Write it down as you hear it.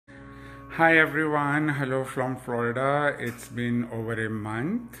Hi everyone, hello from Florida. It's been over a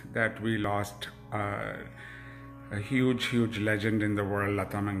month that we lost a huge legend in the world,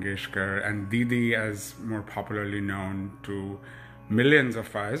 Lata Mangeshkar, and Didi, as more popularly known to millions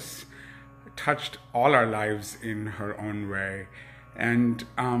of us, touched all our lives in her own way. And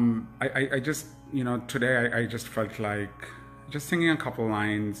I just, today I just felt like just singing a couple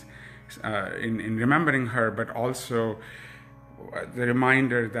lines in remembering her, but also the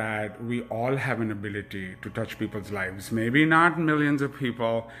reminder that we all have an ability to touch people's lives. Maybe not millions of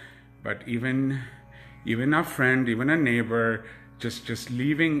people, but even a friend, even a neighbor, just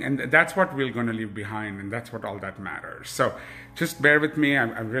leaving, and that's what we're going to leave behind, and that's what all that matters. So just bear with me. I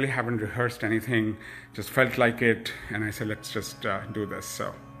really haven't rehearsed anything, just felt like it, and I said let's just do this.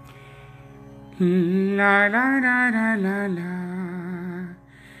 So la la la la la la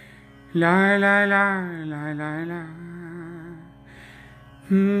la la la la la.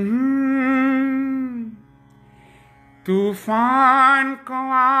 तूफान को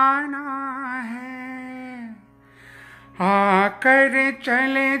आना है, आकर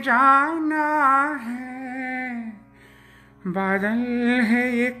चले जाना है, बादल है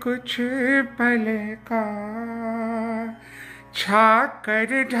ये कुछ पल का,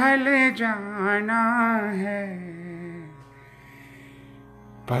 छाकर ढल जाना है,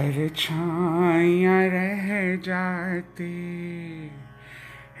 परछाइयाँ रह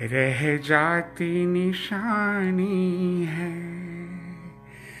जाती निशानी है,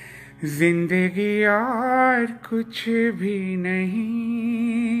 जिंदगी और कुछ भी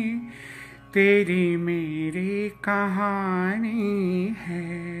नहीं, तेरी मेरी कहानी है,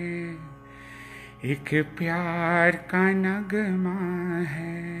 एक प्यार का नगमा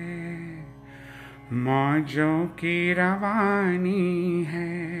है, मौजों की रवानी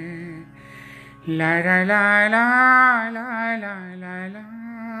है, ला ला ला ला ला ला ला ला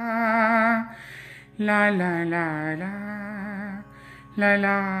la la la la la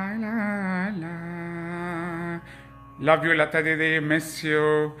la la la. Love you, Lata Didi. Miss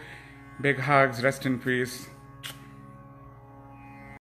you. Big hugs. Rest in peace.